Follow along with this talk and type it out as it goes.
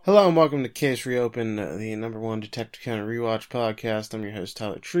Hello and welcome to Case Reopened, the number one Detective Conan rewatch podcast. I'm your host,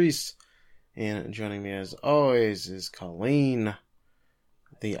 Tyler Treese, and joining me as always is Colleen,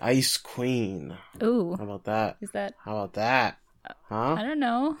 the Ice Queen. Ooh. How about that? Is that... How about that? Huh? I don't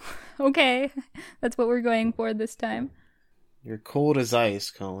know. Okay. That's what we're going for this time. You're cold as ice,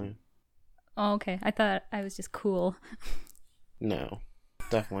 Colleen. Oh, okay. I thought I was just cool. No,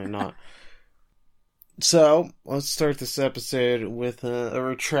 definitely not. So, let's start this episode with a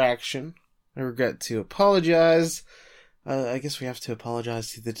retraction. I regret to apologize. I guess we have to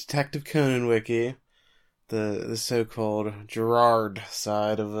apologize to the Detective Conan wiki, the so-called Gerard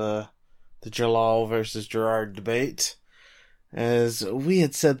side of the Jalal versus Gerard debate. As we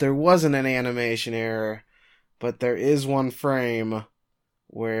had said, there wasn't an animation error, but there is one frame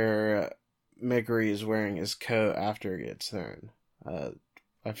where Megri is wearing his coat after it gets thrown.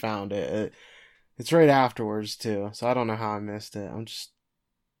 I found it. It's right afterwards, too, so I don't know how I missed it.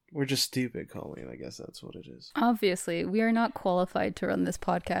 We're just stupid, Colleen. I guess that's what it is. Obviously, we are not qualified to run this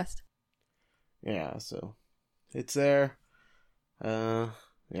podcast. Yeah, so it's there. Yeah,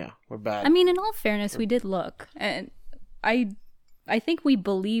 we're bad. I mean, in all fairness, we did look, and I think we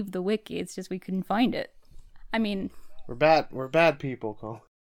believe the wiki. It's just we couldn't find it. I mean, we're bad people, Colleen.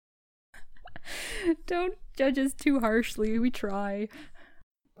 Don't judge us too harshly. We try.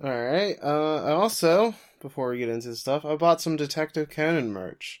 Alright, also, before we get into this stuff, I bought some Detective Conan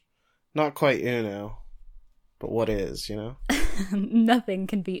merch. Not quite Uno, but what is, you know? Nothing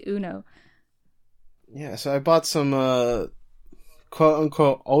can be Uno. Yeah, so I bought some,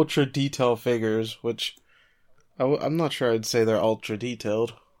 quote-unquote ultra-detail figures, which I'm not sure I'd say they're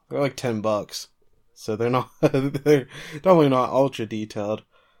ultra-detailed. They're like $10, so they're not, they're definitely not ultra-detailed.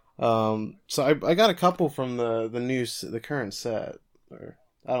 So I got a couple from the current set, or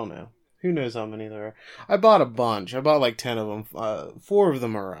I don't know. Who knows how many there are. I bought a bunch. I bought like 10 of them. 4 of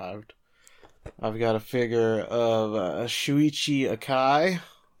them arrived. I've got a figure of Shuichi Akai.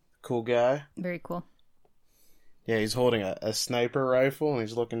 Cool guy. Very cool. Yeah, he's holding a sniper rifle and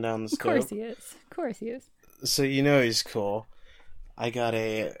he's looking down the scope. Of course he is. So you know he's cool. I got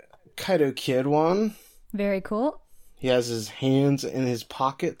a Kaito Kid one. Very cool. He has his hands in his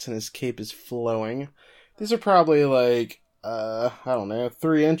pockets and his cape is flowing. These are probably like I don't know,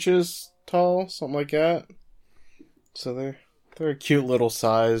 3 inches tall, something like that. So they're a cute little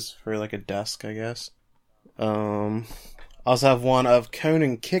size for like a desk, I guess. I also have one of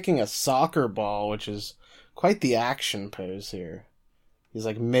Conan kicking a soccer ball, which is quite the action pose here. He's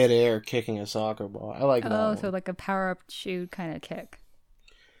like mid-air kicking a soccer ball. I like that one. So like a power-up shoe kind of kick.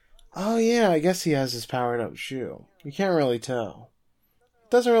 Oh yeah, I guess he has his powered-up shoe. You can't really tell.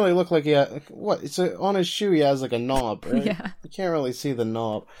 Doesn't really look like he has... What? On his shoe he has like a knob, right? Yeah. You can't really see the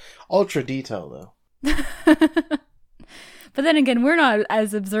knob. Ultra detail, though. But then again, we're not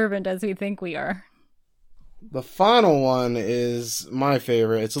as observant as we think we are. The final one is my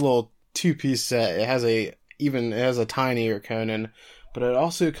favorite. It's a little 2-piece set. It has a tinier Conan, but it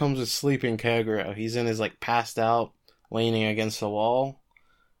also comes with sleeping Kogoro. He's in his like passed out, leaning against the wall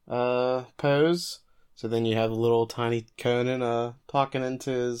pose. So then you have a little tiny Conan talking into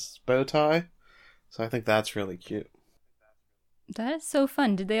his bow tie. So I think that's really cute. That is so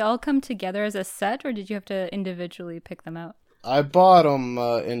fun. Did they all come together as a set, or did you have to individually pick them out? I bought them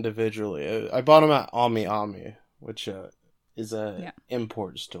individually. I bought them at Ami Ami, which is a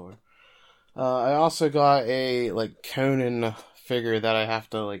import store. I also got a like Conan figure that I have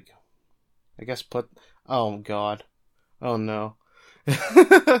to like, I guess put. Oh God! Oh no!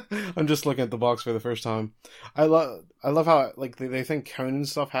 I'm just looking at the box for the first time. I love how like they think Conan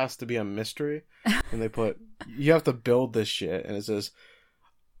stuff has to be a mystery, and they put you have to build this shit, and it says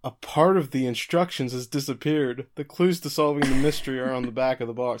a part of the instructions has disappeared. The clues to solving the mystery are on the back of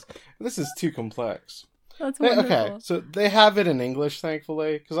the box. This is too complex. That's wonderful. Okay, so they have it in English,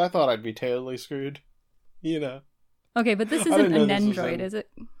 thankfully, because I thought I'd be totally screwed. You know. Okay, but this isn't an Android, is it?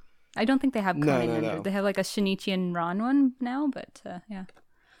 I don't think they have Conan Android. No. They have like a Shinichi and Ran one now, but yeah.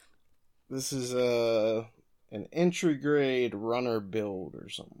 This is an entry grade runner build or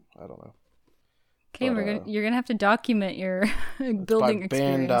something. I don't know. Okay, but, you're gonna have to document your building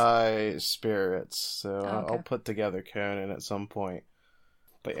experience. Bandai Spirits, so okay. I'll put together Conan at some point.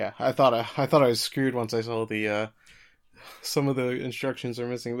 But yeah, I thought I was screwed once I saw the some of the instructions are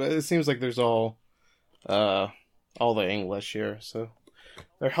missing, but it seems like there's all the English here, so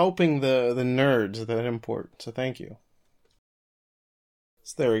they're helping the nerds that import. So thank you.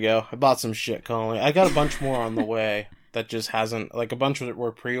 So there we go. I bought some shit, Colin. I got a bunch more on the way. That just hasn't, like, a bunch of it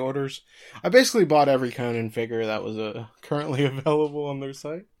were pre-orders. I basically bought every Conan figure that was currently available on their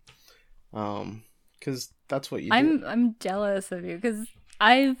site. Because that's what you do. I'm jealous of you, because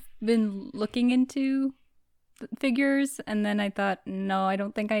I've been looking into figures, and then I thought, no, I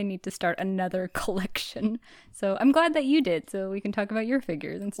don't think I need to start another collection. So I'm glad that you did, so we can talk about your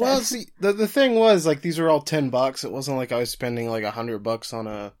figures instead. Well, see, the thing was, like, these were all $10. It wasn't like I was spending like $100 on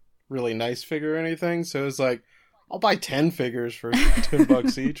a really nice figure or anything. So it was like, I'll buy 10 figures for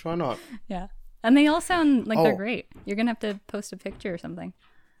 $10 each. Why not? Yeah, and they all sound like they're great. You're gonna have to post a picture or something.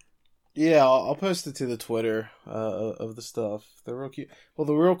 Yeah, I'll post it to the Twitter of the stuff. They're real cute. Well,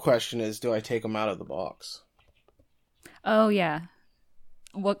 the real question is, do I take them out of the box? Oh yeah,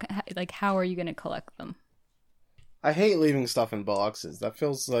 how are you gonna collect them? I hate leaving stuff in boxes. That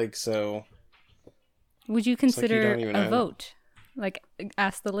feels like so. Would you consider a vote? Like,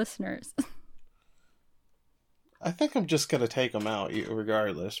 ask the listeners. I think I'm just gonna take them out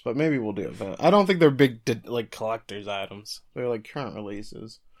regardless, but maybe we'll do a vote. I don't think they're big like collector's items. They're like current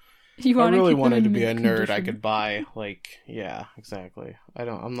releases. I really wanted to be a nerd. I could buy yeah, exactly.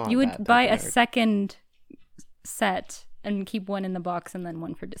 I'm not. You would buy a second set and keep one in the box and then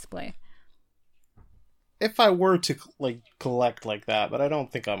one for display. If I were to collect like that, but I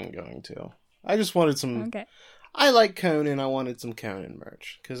don't think I'm going to. I just wanted some. Okay. I like Conan. I wanted some Conan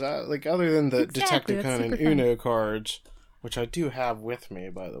merch because other than the Detective Conan Uno cards, which I do have with me,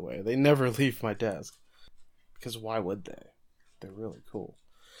 by the way, they never leave my desk because why would they? They're really cool.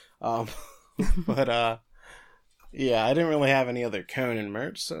 But yeah, I didn't really have any other Conan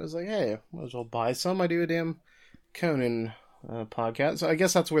merch, so I was like, hey, might as well buy some. I do a damn Conan podcast, so I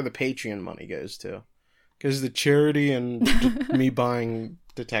guess that's where the Patreon money goes to, because the charity and me buying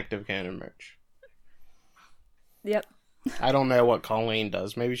Detective Conan merch. Yep. I don't know what Colleen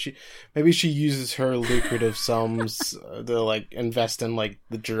does. Maybe she uses her lucrative sums to invest in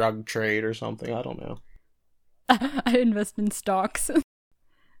the drug trade or something. I don't know. I invest in stocks.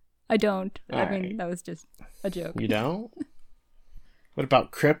 I don't. All I mean, that was just a joke. You don't? What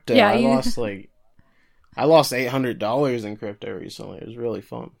about crypto? Yeah, I lost $800 in crypto recently. It was really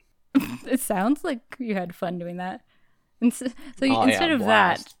fun. It sounds like you had fun doing that. Instead of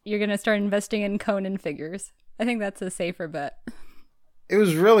that, you're going to start investing in Conan figures. I think that's a safer bet. It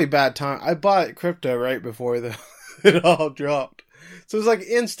was really bad time. I bought crypto right before it all dropped. So it was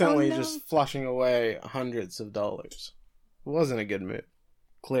instantly just flushing away hundreds of dollars. It wasn't a good move,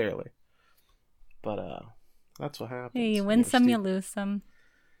 clearly. But that's what happens. Hey, you win some, you lose some.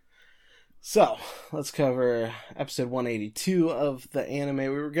 So, let's cover episode 182 of the anime. We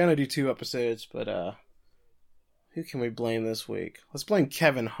were going to do 2 episodes, but who can we blame this week? Let's blame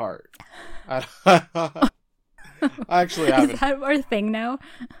Kevin Hart. I actually haven't. Is that our thing now?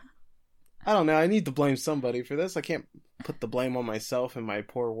 I don't know. I need to blame somebody for this. I can't put the blame on myself and my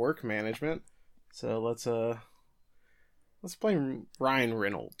poor work management. So let's blame Ryan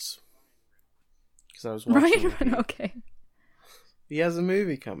Reynolds. Because I was watching. Okay. He has a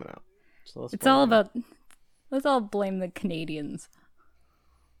movie coming out. So let's all blame the Canadians.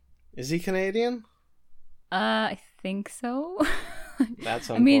 Is he Canadian? I think so.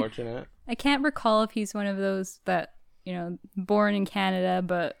 That's unfortunate. I can't recall if he's one of those that, born in Canada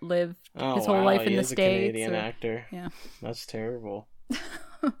but lived his whole life in the States. He is a Canadian actor. Yeah. That's terrible.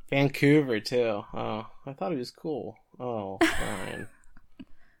 Vancouver, too. Oh, I thought he was cool. Oh, Ryan.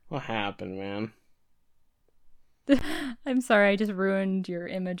 What happened, man? I'm sorry, I just ruined your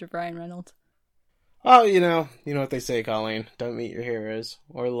image of Ryan Reynolds. Oh, you know what they say, Colleen. Don't meet your heroes,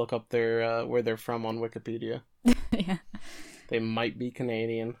 or look up their where they're from on Wikipedia. Yeah, they might be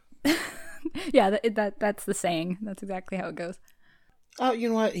Canadian. Yeah, that's the saying. That's exactly how it goes. Oh, you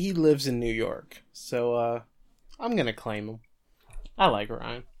know what? He lives in New York, so I'm gonna claim him. I like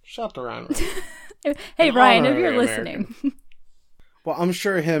Ryan. Shout to Ryan. Hey, Ryan, if you're listening. Well, I'm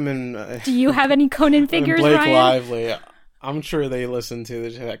sure him and... Do you have any Conan figures, Blake Ryan? Lively, I'm sure they listen to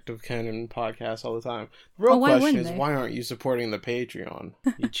the Detective Conan podcast all the time. The real question is, why aren't you supporting the Patreon?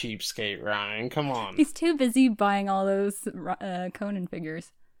 You cheapskate, Ryan. Come on. He's too busy buying all those Conan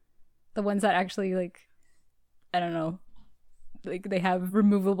figures. The ones that actually, I don't know, they have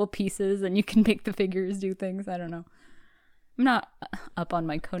removable pieces and you can make the figures do things. I don't know. I'm not up on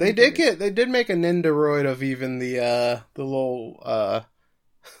my Conan. They did make a Nendoroid of even the little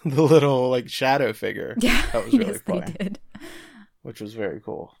shadow figure. Yeah, that was really funny. They did. Which was very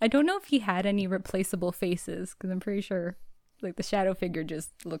cool. I don't know if he had any replaceable faces because I'm pretty sure the shadow figure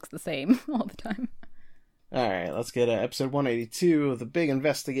just looks the same all the time. All right, let's get episode 182 of the big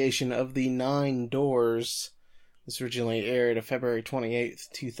investigation of the 9 Doors. This originally aired on February 28th,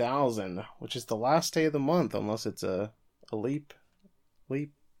 2000, which is the last day of the month, unless it's a leap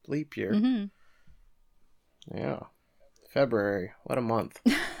year. Mm-hmm. Yeah. February. What a month.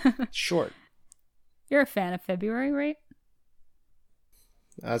 Short. You're a fan of February, right?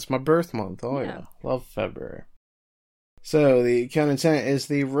 That's my birth month. Oh, Yeah. yeah. Love February. So, the Conan tenet is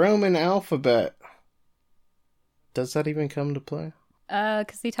the Roman alphabet. Does that even come to play?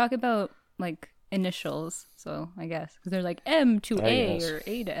 Because they talk about, like, initials, so I guess. Because they're like M to A or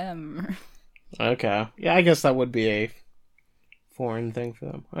A to M. Okay. Yeah, I guess that would be a foreign thing for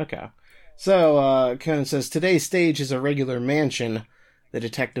them. Okay. So, Conan says, today's stage is a regular mansion. The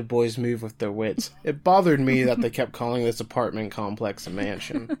detective boys move with their wits. It bothered me that they kept calling this apartment complex a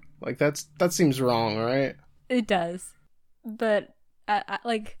mansion. Like, that seems wrong, right? It does. But,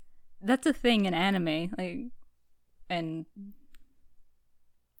 like, that's a thing in anime. Like, and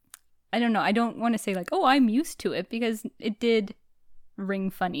I don't know. I don't want to say, like, oh, I'm used to it, because it did ring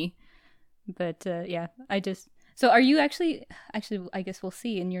funny. But, yeah, So are you actually, I guess we'll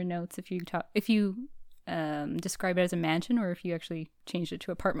see in your notes if you describe it as a mansion or if you actually changed it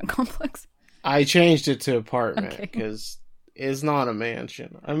to apartment complex. I changed it to apartment because it's not a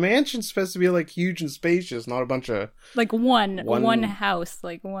mansion. A mansion's supposed to be like huge and spacious, not a bunch of like one house,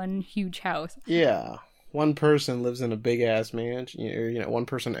 like one huge house. Yeah, one person lives in a big ass mansion. Or, one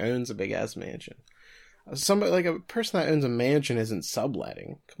person owns a big ass mansion. Somebody like a person that owns a mansion isn't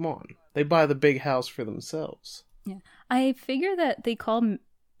subletting. Come on, they buy the big house for themselves. Yeah, I figure that they call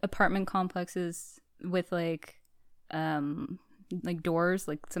apartment complexes with like doors,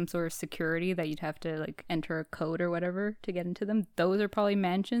 like some sort of security that you'd have to like enter a code or whatever to get into them. Those are probably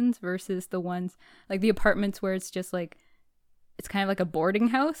mansions versus the ones like the apartments where it's just like it's kind of like a boarding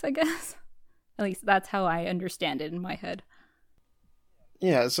house, I guess. At least that's how I understand it in my head.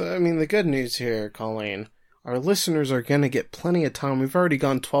 Yeah, so I mean the good news here, Colleen, our listeners are going to get plenty of time. We've already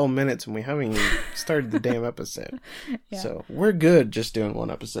gone 12 minutes and we haven't even started the damn episode. Yeah. So we're good just doing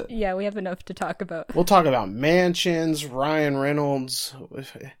one episode. Yeah, we have enough to talk about. We'll talk about mansions, Ryan Reynolds.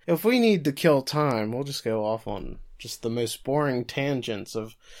 If we need to kill time, we'll just go off on just the most boring tangents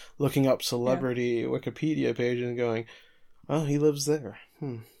of looking up celebrity Wikipedia pages and going, oh, he lives there.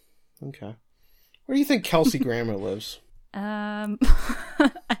 Okay. Where do you think Kelsey Grammer lives?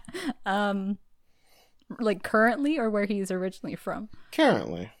 Like currently or where he's originally from?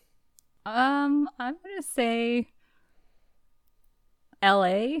 Currently. I'm gonna say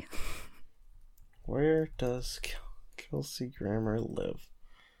LA. Where does Kelsey Grammer live?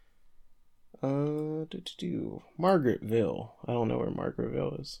 Margaretville. I don't know where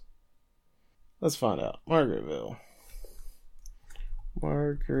Margaretville is. Let's find out. Margaretville.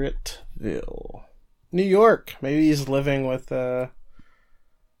 New York. Maybe he's living with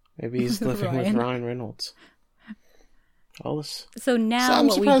Ryan Reynolds. So now I'm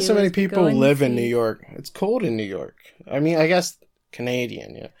surprised so many people live in New York. It's cold in New York. I mean, I guess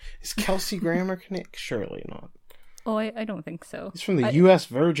Canadian, yeah. Is Kelsey Grammer Canadian? Surely not. Oh, I don't think so. He's from the U.S.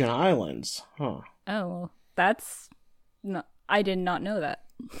 Virgin Islands. Huh. Oh, well, that's... No, I did not know that.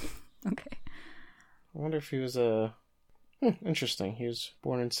 Okay. I wonder if he was interesting. He was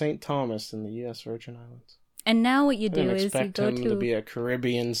born in St. Thomas in the U.S. Virgin Islands. And now what you do is you expect go him to be a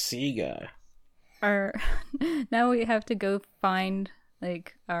Caribbean sea guy. Now we have to go find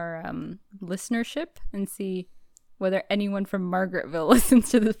like our listenership and see whether anyone from Margaretville listens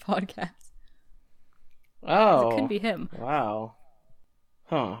to this podcast. Oh, it could be him. Wow.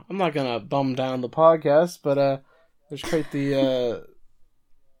 Huh. I'm not gonna bum down the podcast, but there's quite the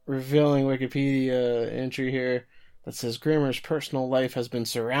revealing Wikipedia entry here that says Grammer's personal life has been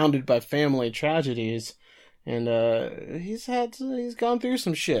surrounded by family tragedies, and he's gone through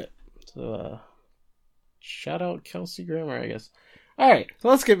some shit. So shout out Kelsey Grammer, I guess. All right, so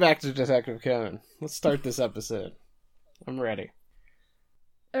let's get back to Detective Conan. Let's start this episode. I'm ready.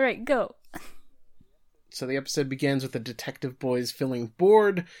 All right, go. So the episode begins with the detective boys feeling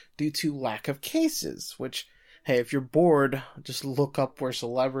bored due to lack of cases, which, hey, if you're bored, just look up where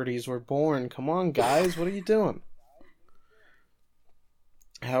celebrities were born. Come on, guys, what are you doing?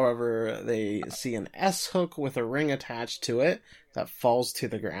 However, they see an S-hook with a ring attached to it that falls to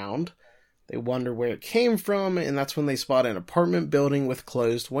the ground. They wonder where it came from, and that's when they spot an apartment building with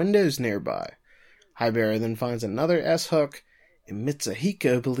closed windows nearby. Highberry then finds another S-hook, and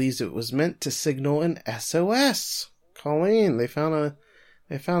Mitsuhiko believes it was meant to signal an SOS. Colleen, they found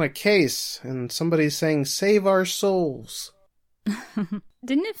a case, and somebody's saying, "Save our souls."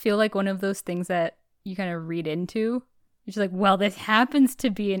 Didn't it feel like one of those things that you kind of read into? You're just like, well, this happens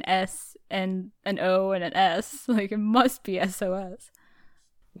to be an S and an O and an S. Like, it must be SOS.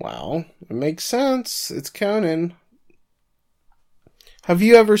 Well, it makes sense. It's Conan. Have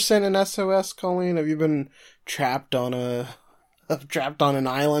you ever sent an SOS, Colleen? Have you been trapped on an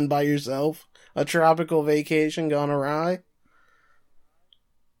island by yourself? A tropical vacation gone awry?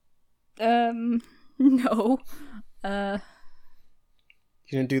 No.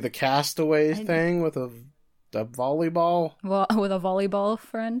 You didn't do the castaway thing with a volleyball? Well, with a volleyball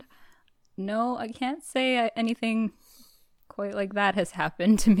friend? No, I can't say anything quite like that has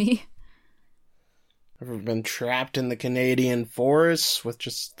happened to me. Ever been trapped in the Canadian forests with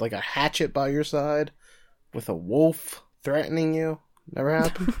just like a hatchet by your side? With a wolf threatening you? Never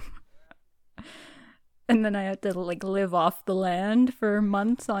happened? And then I had to like live off the land for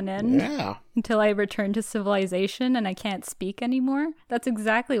months on end. Yeah. Until I return to civilization and I can't speak anymore. That's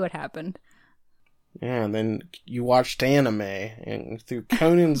exactly what happened. Yeah, and then you watched anime, and through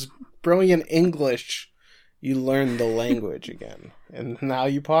Conan's brilliant English, you learned the language again. And now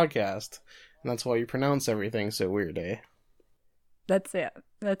you podcast. And that's why you pronounce everything so weird, eh? That's it.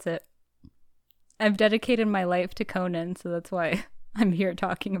 That's it. I've dedicated my life to Conan, so that's why I'm here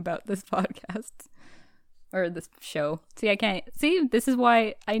talking about this podcast. Or this show. This is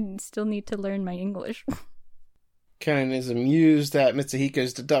why I still need to learn my English. Conan is amused at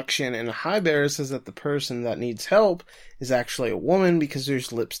Mitsuhiko's deduction, and Highbearer says that the person that needs help is actually a woman because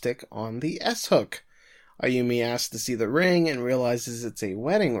there's lipstick on the S-hook. Ayumi asks to see the ring and realizes it's a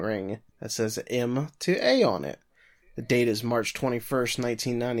wedding ring that says M to A on it. The date is March 21st,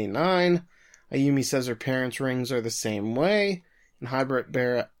 1999. Ayumi says her parents' rings are the same way, and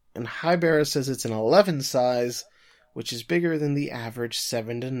Highbearer says it's an 11 size, which is bigger than the average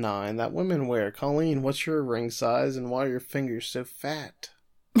 7 to 9 that women wear. Colleen, what's your ring size, and why are your fingers so fat?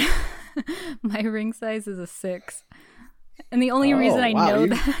 My ring size is a 6. And the only reason I know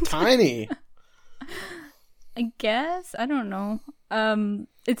that... tiny! I guess? I don't know.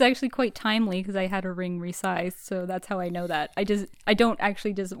 It's actually quite timely because I had a ring resized, so that's how I know that. I don't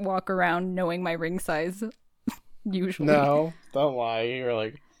actually just walk around knowing my ring size, usually. No, don't lie.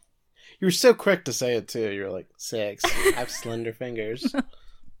 You were so quick to say it, too. You were like, 6. I have slender fingers.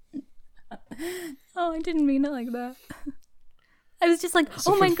 Oh, I didn't mean it like that. I was just like,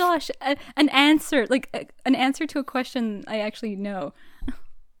 oh my gosh, an answer. Like, an answer to a question I actually know.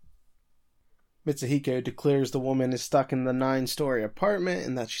 Mitsuhiko declares the woman is stuck in the 9-story apartment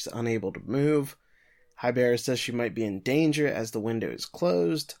and that she's unable to move. Highbearer says she might be in danger as the window is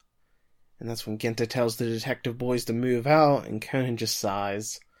closed. And that's when Genta tells the detective boys to move out, and Conan just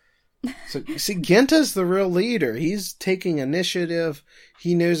sighs. So, you see, Genta's the real leader. He's taking initiative.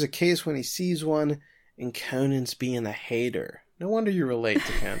 He knows a case when he sees one, and Conan's being a hater. No wonder you relate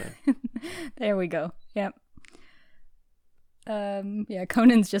to Conan. There we go. Yep. Yeah,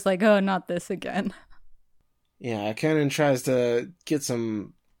 Conan's just like, oh, not this again. Yeah, Conan tries to get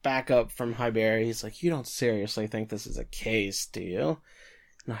some backup from Highbearer. He's like, you don't seriously think this is a case, do you?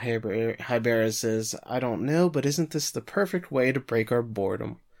 And Highbearer says, I don't know, but isn't this the perfect way to break our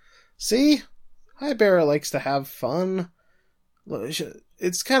boredom? See? Highbearer likes to have fun.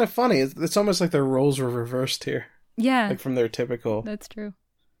 It's kind of funny. It's almost like their roles were reversed here. Yeah. Like from their typical. That's true.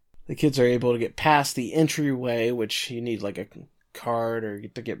 The kids are able to get past the entryway, which you need like a card or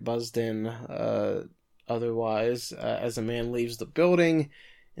to get buzzed in otherwise, as a man leaves the building,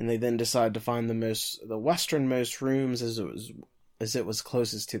 and they then decide to find the westernmost rooms as it was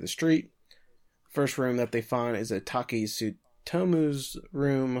closest to the street. First room that they find is a Taki Tsutomu's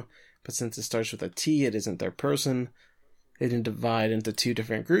room, but since it starts with a T, it isn't their person. They then divide into 2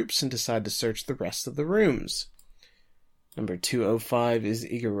 different groups and decide to search the rest of the rooms. Number 205 is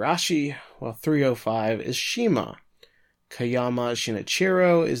Igarashi, while 305 is Shima. Kayama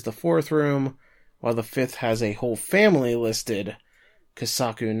Shinichiro is the 4th room, while the 5th has a whole family listed,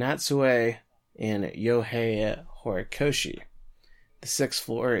 Kasaku Natsue and Yohei Horikoshi. The 6th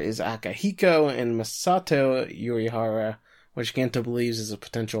floor is Akahiko and Masato Yurihara, which Genta believes is a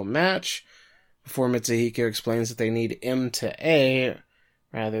potential match, before Mitsuhiko explains that they need M to A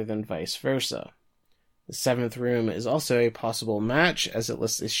rather than vice versa. The 7th room is also a possible match, as it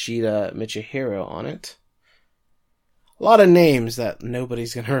lists Ishida Michihiro on it. A lot of names that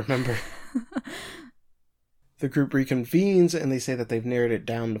nobody's going to remember. The group reconvenes, and they say that they've narrowed it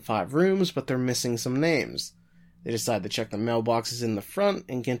down to 5 rooms, but they're missing some names. They decide to check the mailboxes in the front,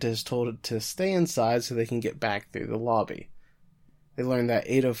 and Genta is told to stay inside so they can get back through the lobby. They learn that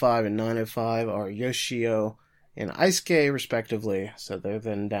 805 and 905 are Yoshio and Aisuke, respectively, so they're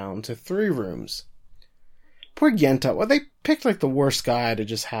then down to 3 rooms. Poor Genta. Well, they picked, like, the worst guy to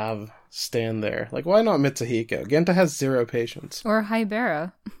just have stand there. Like, why not Mitsuhiko? Genta has 0 patience. Or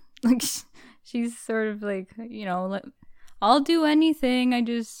Highbearer. Like, she's sort of like, I'll do anything, I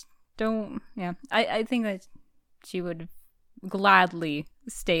just don't... Yeah, I think that she would have gladly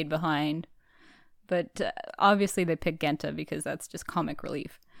stayed behind. But obviously they picked Genta because that's just comic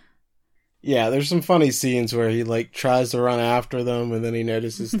relief. Yeah, there's some funny scenes where he, tries to run after them, and then he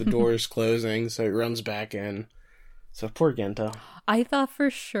notices the door is closing, so he runs back in. So poor Genta. I thought for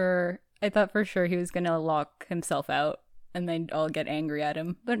sure he was gonna lock himself out and they'd all get angry at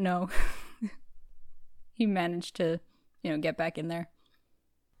him, but no. He managed to, get back in there.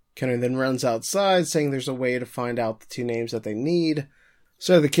 Conan then runs outside, saying there's a way to find out the two names that they need.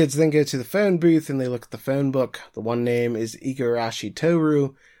 So the kids then go to the phone booth and they look at the phone book. The one name is Igarashi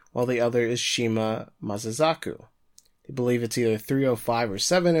Toru, while the other is Shima Masazaku. They believe it's either 305 or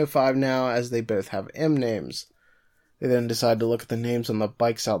 705 now, as they both have M names. They then decide to look at the names on the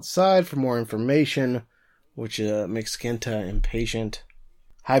bikes outside for more information, which makes Genta impatient.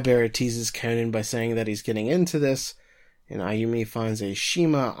 Haibara teases Conan by saying that he's getting into this, and Ayumi finds a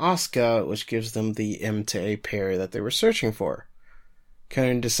Shima Asuka, which gives them the M to A pair that they were searching for.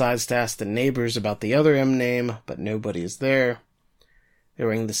 Conan decides to ask the neighbors about the other M name, but nobody is there. They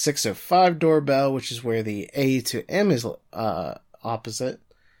ring the 605 doorbell, which is where the A to M is opposite.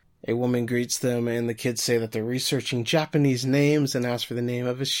 A woman greets them, and the kids say that they're researching Japanese names and ask for the name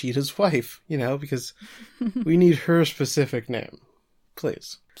of Ishida's wife, because we need her specific name.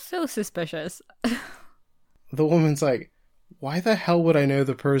 Please. So suspicious. The woman's like, why the hell would I know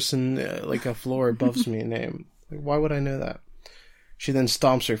the person like a floor above me name? Like, why would I know that? She then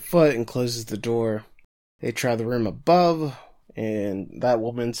stomps her foot and closes the door. They try the room above, and that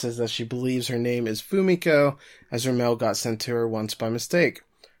woman says that she believes her name is Fumiko, as her mail got sent to her once by mistake.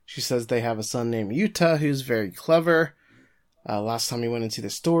 She says they have a son named Yuta, who's very clever. Last time he went into the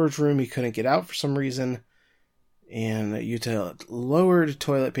storage room, he couldn't get out for some reason. And Yuta lowered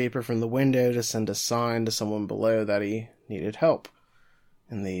toilet paper from the window to send a sign to someone below that he needed help.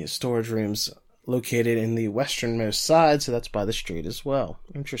 And the storage room's located in the westernmost side, so that's by the street as well.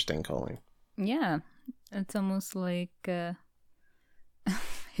 Interesting, Colleen. Yeah, it's almost like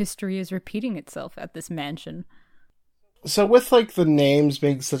history is repeating itself at this mansion. So with, the names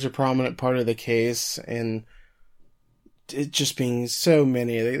being such a prominent part of the case, and it just being so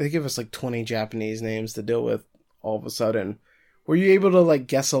many, they give us, 20 Japanese names to deal with all of a sudden. Were you able to,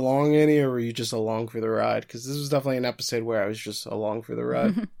 guess along any, or were you just along for the ride? Because this was definitely an episode where I was just along for the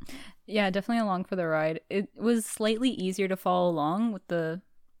ride. Yeah, definitely along for the ride. It was slightly easier to follow along with the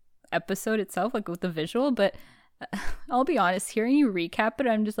episode itself, with the visual, but I'll be honest, hearing you recap it,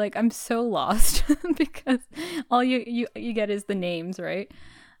 I'm just I'm so lost because all you get is the names, right?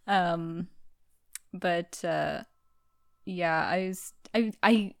 But yeah,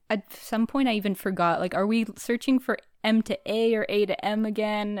 I at some point I even forgot, are we searching for M to A or A to M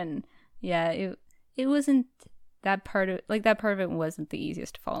again? And yeah, it wasn't that part of it wasn't the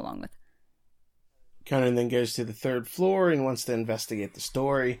easiest to follow along with. Conan then goes to the third floor and wants to investigate the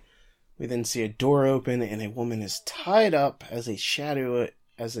story. We then see a door open and a woman is tied up as a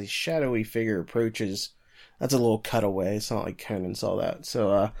shadowy figure approaches. That's a little cutaway. It's not like Conan saw that.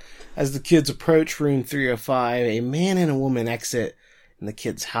 So, as the kids approach room 305, a man and a woman exit, and the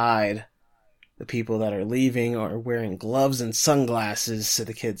kids hide. The people that are leaving are wearing gloves and sunglasses, so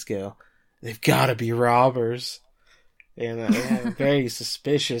the kids go, they've got to be robbers. And they have a very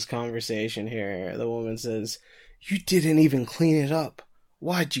suspicious conversation here. The woman says, you didn't even clean it up.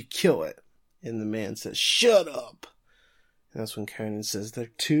 Why'd you kill it? And the man says, shut up. And that's when Conan says,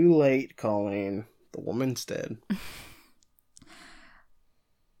 they're too late, Colleen. The woman's dead. I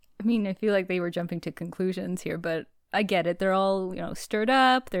mean, I feel like they were jumping to conclusions here, but I get it. They're all, stirred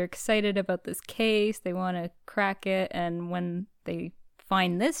up. They're excited about this case. They want to crack it. And when they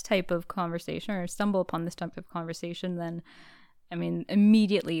find this type of conversation or stumble upon this type of conversation, then, I mean,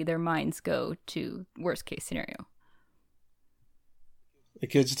 immediately their minds go to worst case scenario. The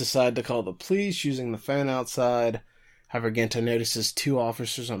kids decide to call the police using the phone outside. However, Genta notices two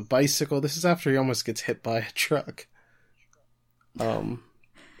officers on bicycle. This is after he almost gets hit by a truck.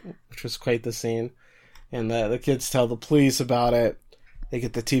 Which was quite the scene. And the kids tell the police about it. They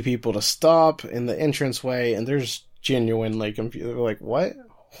get the two people to stop in the entranceway, and they're just genuinely confused. They're like, what?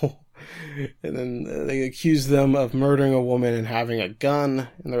 And then they accuse them of murdering a woman and having a gun.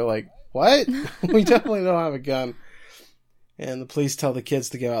 And they're like, what? We definitely don't have a gun. And the police tell the kids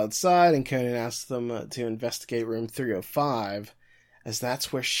to go outside, and Conan asks them to investigate room 305, as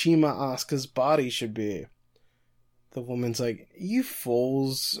that's where Shima Asuka's body should be. The woman's like, you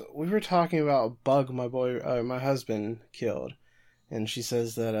fools, we were talking about a bug my husband killed. And she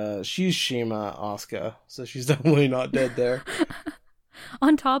says that she's Shima Asuka, so she's definitely not dead there.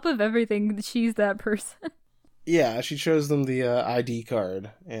 On top of everything, she's that person. Yeah, she shows them the ID card,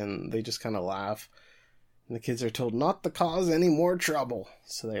 and they just kind of laugh. And the kids are told not to cause any more trouble,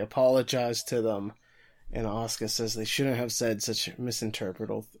 so they apologize to them. And Asuka says they shouldn't have said such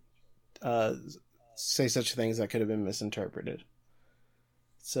say such things that could have been misinterpreted.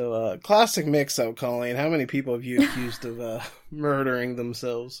 So, classic mix-up, Colleen. How many people have you accused of murdering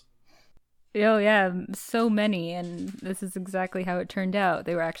themselves? Oh, yeah, so many, and this is exactly how it turned out.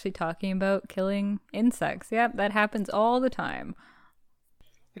 They were actually talking about killing insects. Yep, that happens all the time.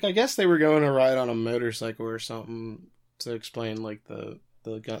 Like, I guess they were going to ride on a motorcycle or something to explain, like, the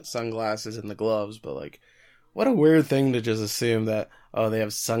sunglasses and the gloves, but, like, what a weird thing to just assume that, oh, they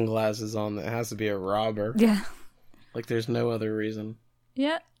have sunglasses on, that has to be a robber. Yeah. Like, there's no other reason.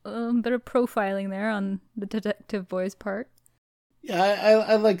 Yeah, a bit of profiling there on the detective boy's part. Yeah,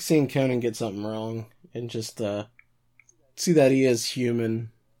 I like seeing Conan get something wrong and just see that he is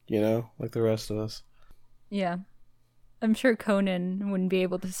human, you know, like the rest of us. Yeah. I'm sure Conan wouldn't be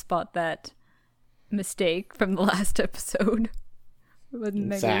able to spot that mistake from the last episode. With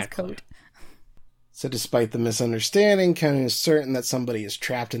Mega's coat. So despite the misunderstanding, Conan is certain that somebody is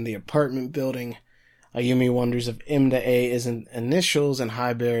trapped in the apartment building. Ayumi wonders if M to A isn't initials, and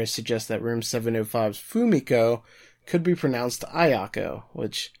Highbear suggests that room 705's Fumiko could be pronounced Ayako,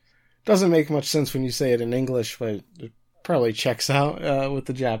 which doesn't make much sense when you say it in English, but it probably checks out with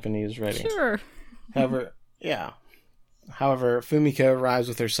the Japanese writing. Sure. However, Fumiko arrives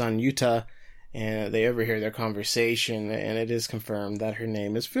with her son Yuta, and they overhear their conversation, and it is confirmed that her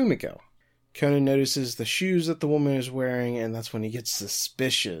name is Fumiko. Conan notices the shoes that the woman is wearing, and that's when he gets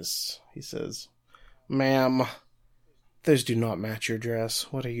suspicious. He says, "Ma'am, those do not match your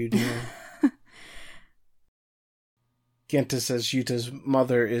dress. What are you doing?" Genta says Yuta's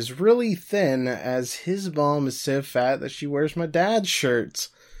mother is really thin, as his mom is so fat that she wears my dad's shirts.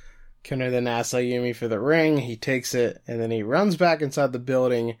 Conan then asks Ayumi for the ring, he takes it, and then he runs back inside the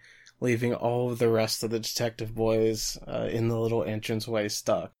building, leaving all of the rest of the detective boys in the little entranceway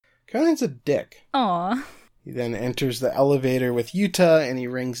stuck. Conan's a dick. Aww. He then enters the elevator with Yuta, and he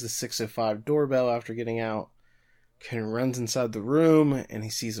rings the 605 doorbell after getting out. Conan runs inside the room, and he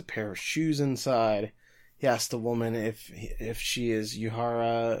sees a pair of shoes inside. He asks the woman if she is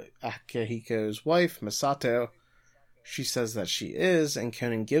Yuhara Akihiko's wife, Misato. She says that she is, and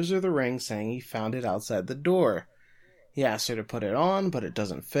Conan gives her the ring, saying he found it outside the door. He asks her to put it on, but it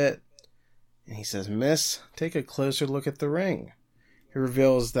doesn't fit. And he says, "Miss, take a closer look at the ring." He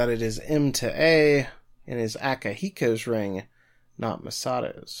reveals that it is M to A, and is Akihiko's ring, not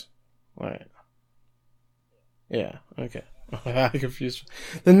Misato's. Right. Yeah, okay. I'm confused.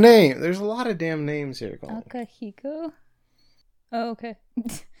 The name. There's a lot of damn names here. Akihiko? Oh, okay.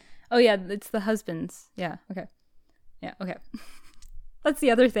 Oh, yeah, it's the husband's. Yeah, okay. Yeah, okay. That's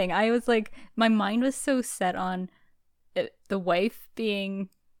the other thing. I was like, my mind was so set on the wife being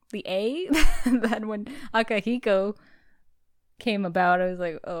the A that when Akihiko came about, I was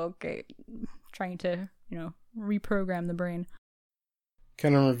like, oh, okay. Trying to, reprogram the brain.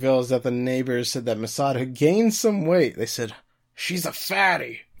 Conan reveals that the neighbors said that Misato gained some weight. They said, "She's a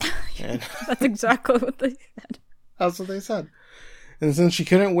fatty." And that's exactly what they said. That's what they said. And since she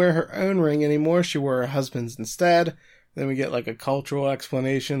couldn't wear her own ring anymore, she wore her husband's instead. Then we get like a cultural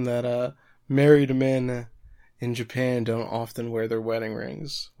explanation that married men in Japan don't often wear their wedding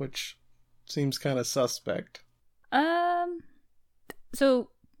rings, which seems kind of suspect. So,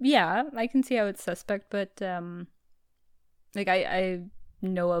 yeah, I can see how it's suspect, but I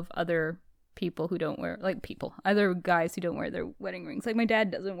know of other people who don't wear, other guys who don't wear their wedding rings. Like, my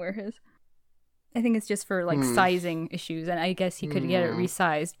dad doesn't wear his. I think it's just for, sizing issues, and I guess he could get it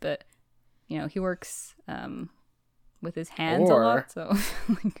resized, but, he works with his hands a lot, so,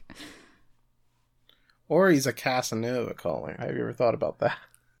 Or he's a Casanova calling. Have you ever thought about that?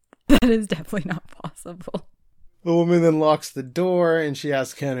 That is definitely not possible. The woman then locks the door, and she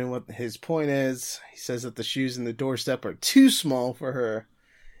asks Conan what his point is. He says that the shoes in the doorstep are too small for her,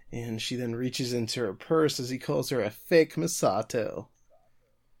 and she then reaches into her purse as he calls her a fake Misato.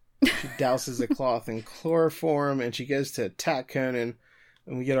 She douses the cloth in chloroform, and she goes to attack Conan,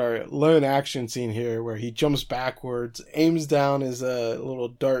 and we get our lone action scene here where he jumps backwards, aims down his little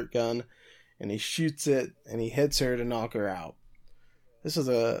dart gun, and he shoots it, and he hits her to knock her out. This is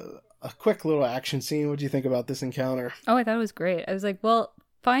a quick little action scene. What do you think about this encounter? Oh, I thought it was great. I was like, well,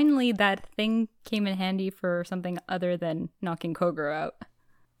 finally that thing came in handy for something other than knocking Kogoro out.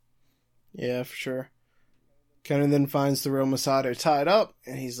 Yeah, for sure. Conan then finds the real Misato tied up,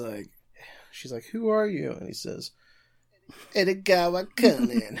 and she's like, "Who are you?" And he says, "Edogawa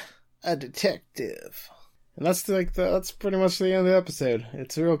Conan, a detective." And that's that's pretty much the end of the episode.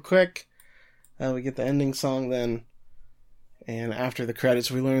 It's real quick. We get the ending song then. And after the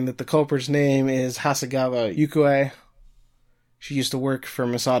credits, we learn that the culprit's name is Hasegawa Yukoi. She used to work for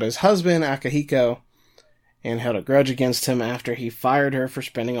Misato's husband, Akihiko, and held a grudge against him after he fired her for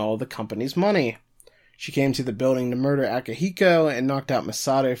spending all the company's money. She came to the building to murder Akihiko and knocked out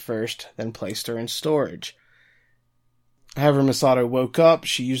Masato first, then placed her in storage. However, Masato woke up,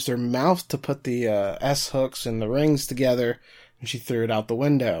 she used her mouth to put the S-hooks and the rings together, and she threw it out the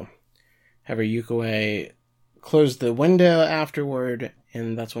window. However, Yukio closed the window afterward,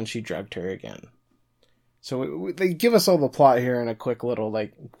 and that's when she drugged her again. So they give us all the plot here in a quick little,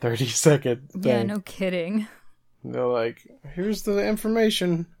 30-second thing. Yeah, no kidding. They're like, here's the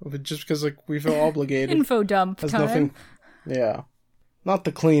information, just because, we feel obligated. Info dump Has time. nothing. Yeah. Not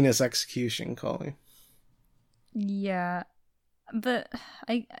the cleanest execution, Colleen. Yeah. But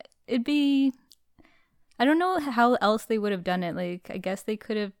it'd be... I don't know how else they would have done it. I guess they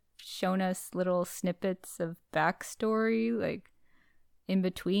could have shown us little snippets of backstory, in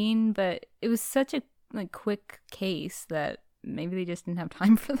between, but it was such a quick case that maybe they just didn't have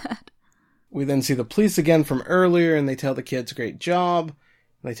time for that. We then see the police again from earlier, and they tell the kids great job.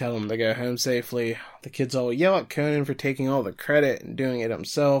 They tell them to go home safely. The kids all yell at Conan for taking all the credit and doing it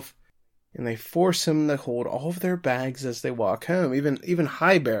himself, and they force him to hold all of their bags as they walk home. Even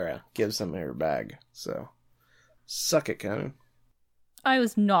Hibera gives them her bag. So, suck it, Conan. I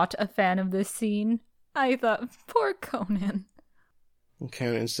was not a fan of this scene. I thought, poor Conan. And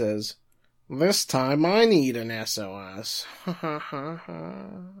Conan says, "This time I need an SOS." Ha ha ha ha.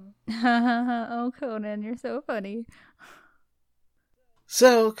 Oh, Conan, you're so funny.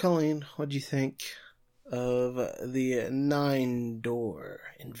 So, Colleen, what'd you think of the 9-door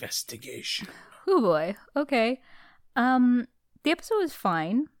investigation? Oh boy. Okay. The episode was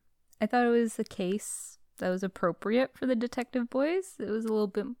fine. I thought it was a case that was appropriate for the Detective Boys. It was a little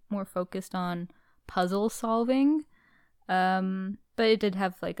bit more focused on puzzle solving. But it did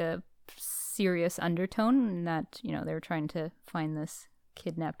have a serious undertone in that, they were trying to find this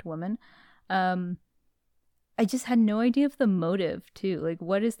kidnapped woman. I just had no idea of the motive too.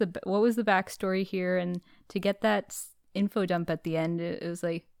 What was the backstory here? And to get that info dump at the end, it was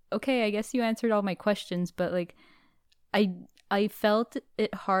okay, I guess you answered all my questions, but I felt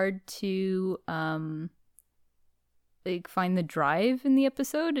it hard to find the drive in the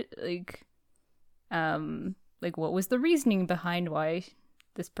episode. What was the reasoning behind why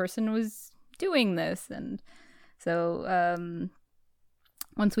this person was doing this? And so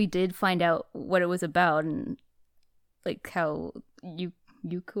once we did find out what it was about, and how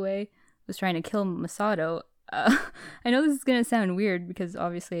Yukio was trying to kill Masato, I know this is going to sound weird because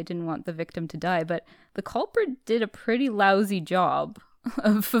obviously I didn't want the victim to die, but the culprit did a pretty lousy job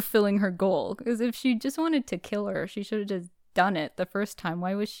of fulfilling her goal. Because if she just wanted to kill her, she should have just done it the first time.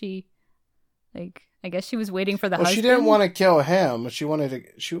 Why was she I guess she was waiting for the husband. She didn't want to kill him. She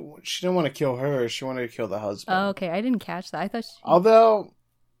didn't want to kill her. She wanted to kill the husband. Oh, okay. I didn't catch that. I thought Although,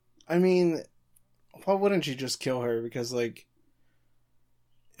 I mean, why wouldn't she just kill her? Because, if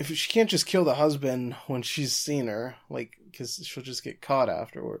she can't just kill the husband when she's seen her, because she'll just get caught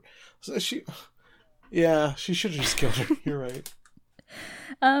afterward. So she should have just killed her. You're right.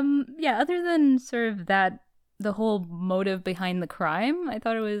 Yeah, other than sort of that, the whole motive behind the crime, I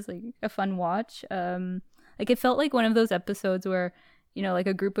thought it was a fun watch. It felt like one of those episodes where,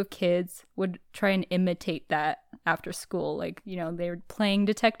 a group of kids would try and imitate that after school. They were playing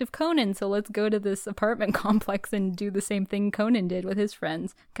Detective Conan, so let's go to this apartment complex and do the same thing Conan did with his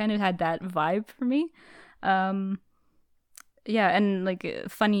friends. Kind of had that vibe for me. Yeah, and a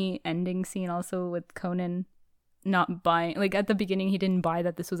funny ending scene also with Conan not buying, at the beginning he didn't buy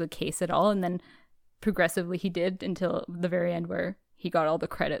that this was a case at all, and then progressively he did until the very end where he got all the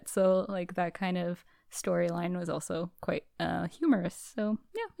credit. So that kind of storyline was also quite humorous. So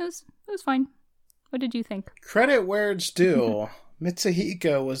yeah, it was fine. What did you think? Credit where it's due.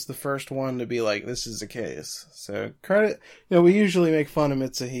 Mitsuhiko was the first one to be this is a case. So credit, we usually make fun of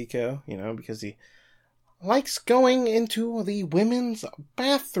Mitsuhiko, because he likes going into the women's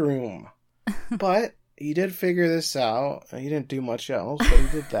bathroom. But he did figure this out. He didn't do much else, but he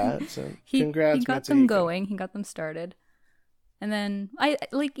did that. So congrats, he got Mitsuhiko. them going. He got them started. And then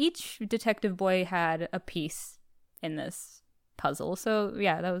each Detective Boy had a piece in this puzzle. So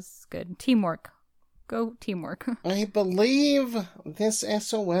yeah, that was good. Teamwork. Go teamwork. I believe this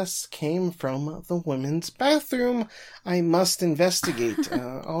SOS came from the women's bathroom. I must investigate.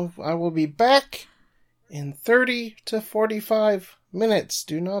 I will be back in 30 to 45 minutes.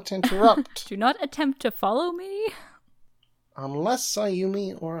 Do not interrupt. Do not attempt to follow me. Unless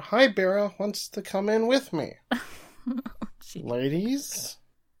Sayumi or Hibera wants to come in with me. Ladies?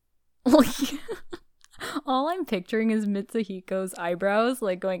 All I'm picturing is Mitsuhiko's eyebrows,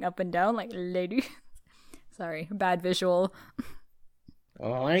 going up and down, lady. Sorry, bad visual.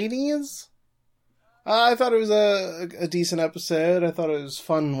 Ladies? I thought it was a decent episode. I thought it was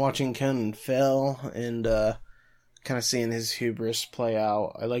fun watching Conan fail and kind of seeing his hubris play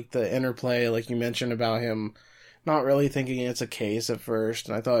out. I like the interplay, like you mentioned, about him not really thinking it's a case at first.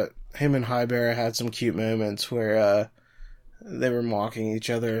 And I thought him and Highbearer had some cute moments where they were mocking each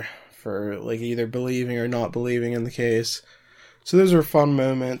other for like either believing or not believing in the case. So those were fun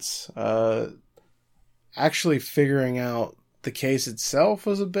moments. Actually figuring out the case itself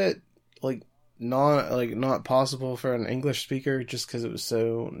was a bit not possible for an English speaker, just because it was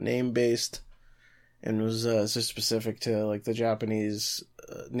so name based and was so specific to like the Japanese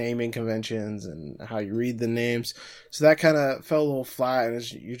naming conventions and how you read the names. So that kind of fell a little flat,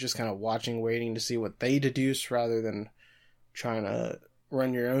 and you're just kind of watching, waiting to see what they deduce rather than trying to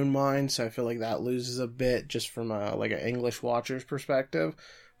run your own mind. So I feel like that loses a bit just from like an English watcher's perspective.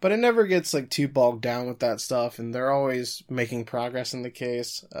 But it never gets like too bogged down with that stuff, and they're always making progress in the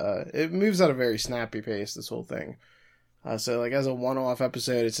case. It moves at a very snappy pace, this whole thing. So like as a one-off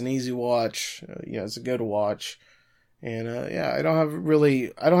episode, it's an easy watch. It's a good watch. And I don't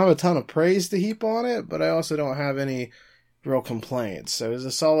have a ton of praise to heap on it, but I also don't have any real complaints. So it was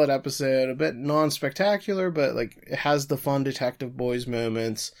a solid episode, a bit non-spectacular, but like it has the fun Detective Boys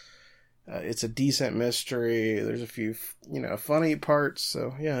moments. It's a decent mystery. There's a few, funny parts.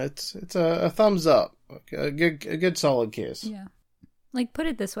 So yeah, it's a thumbs up. A good solid case. Yeah. Like, put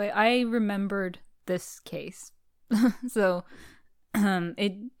it this way, I remembered this case. So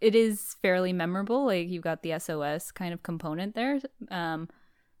it is fairly memorable. Like, you've got the SOS kind of component there.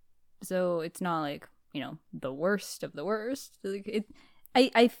 So it's not like, the worst of the worst. Like,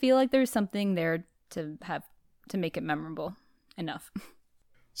 I feel like there's something there to make it memorable enough.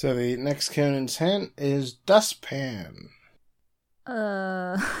 So the next Conan's hint is dustpan.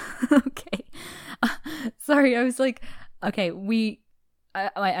 Okay. Sorry, I was like, okay,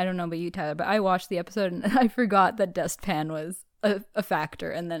 I don't know about you, Tyler, but I watched the episode and I forgot that dustpan was a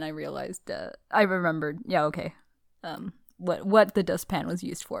factor, and then I realized, I remembered, okay, what the dustpan was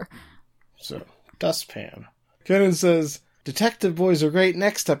used for. So, dustpan. Conan says, Detective Boys are great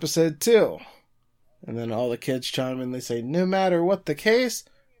next episode, too. And then all the kids chime in, they say, no matter what the case,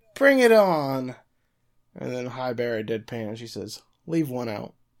 bring it on. And then Highbearer deadpan, she says, leave one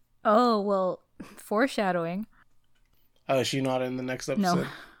out. Oh, well, foreshadowing. Oh, is she not in the next episode? No.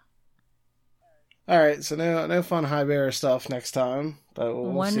 Alright, so no fun Highbearer stuff next time. But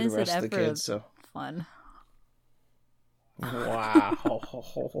we'll see the rest of the kids. So fun. Wow.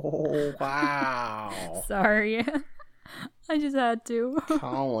 Wow. Sorry. I just had to.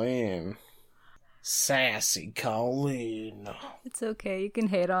 Colleen. Sassy Colleen. It's okay, you can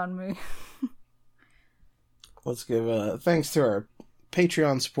hate on me. Let's give thanks to our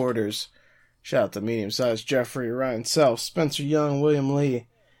Patreon supporters. Shout out to Medium Sized Jeffrey, Ryan Self, Spencer Young, William Lee,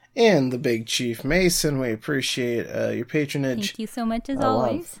 and the Big Chief Mason. We appreciate your patronage. Thank you so much as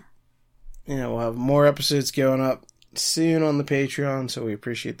always. We'll have more episodes going up soon on the Patreon, so we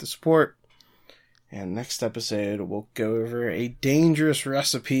appreciate the support. And next episode, we'll go over a dangerous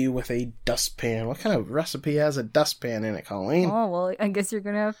recipe with a dustpan. What kind of recipe has a dustpan in it, Colleen? Oh, well, I guess you're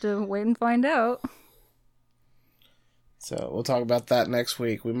going to have to wait and find out. So we'll talk about that next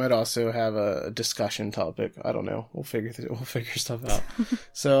week. We might also have a discussion topic. I don't know. We'll figure stuff out.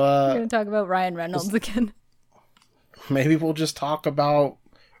 So we're going to talk about Ryan Reynolds again. Maybe we'll just talk about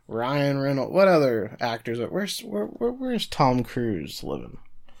Ryan Reynolds. What other actors? Where's Tom Cruise living?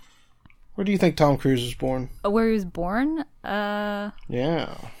 Where do you think Tom Cruise was born? Where he was born? Yeah.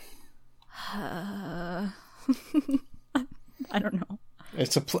 I don't know.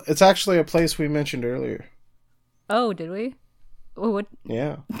 It's actually a place we mentioned earlier. Oh, did we? What?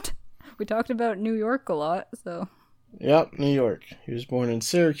 Yeah. We talked about New York a lot, so. Yep, New York. He was born in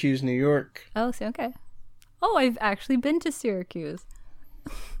Syracuse, New York. Oh, so okay. Oh, I've actually been to Syracuse.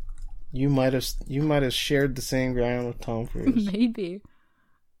 You might have shared the same ground with Tom Cruise. Maybe.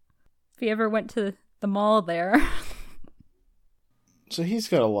 If you ever went to the mall there. So he's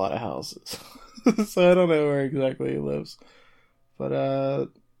got a lot of houses. So I don't know where exactly he lives. But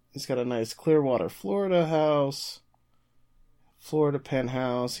he's got a nice Clearwater, Florida house. Florida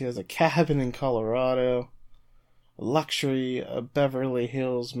penthouse. He has a cabin in Colorado. A luxury Beverly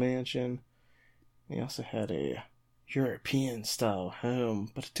Hills mansion. He also had a European-style home,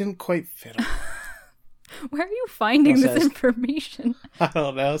 but it didn't quite fit him. Where are you finding this information? I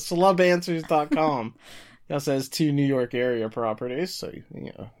don't know. Celebanswers.com. He also has 2 New York area properties, so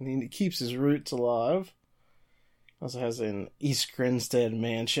he keeps his roots alive. Also has an East Grinstead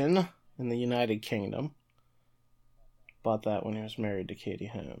mansion in the United Kingdom. Bought that when he was married to Katie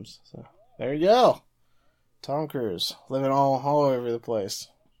Holmes. So there you go. Tom Cruise living all over the place.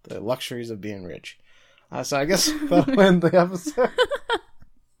 The luxuries of being rich. So I guess that'll end the episode.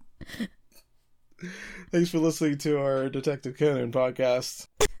 Thanks for listening to our Detective Conan podcast.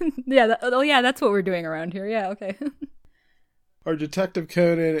 Yeah, that's what we're doing around here. Yeah, okay. Our Detective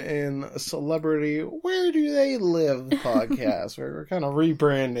Conan and Celebrity Where Do They Live podcast. We're kind of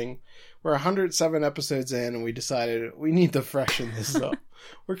rebranding. We're 107 episodes in, and we decided we need to freshen this up.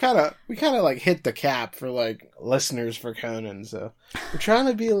 We kind of like hit the cap for like listeners for Conan, so we're trying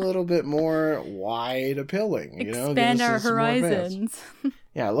to be a little bit more wide appealing. You know, expand our horizons.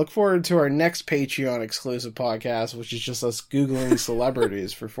 Yeah, look forward to our next Patreon exclusive podcast, which is just us Googling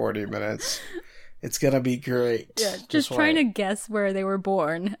celebrities for 40 minutes. It's gonna be great. Yeah, just trying to guess where they were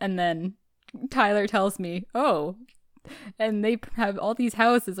born, and then Tyler tells me, oh, and they have all these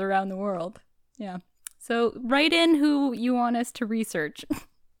houses around the world. Yeah. So write in who you want us to research.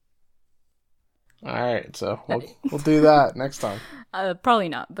 All right, so we'll do that next time. Probably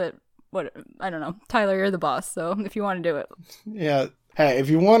not, but what, I don't know. Tyler, you're the boss, so if you want to do it. Yeah. Hey, if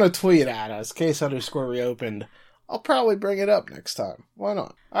you want to tweet at us, case_reopened, I'll probably bring it up next time. Why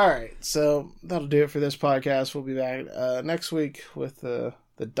not? All right, so that'll do it for this podcast. We'll be back next week with the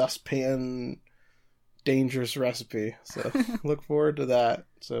dustpan dangerous recipe. So look forward to that.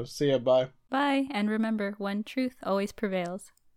 So see ya. Bye. Bye, and remember, one truth always prevails.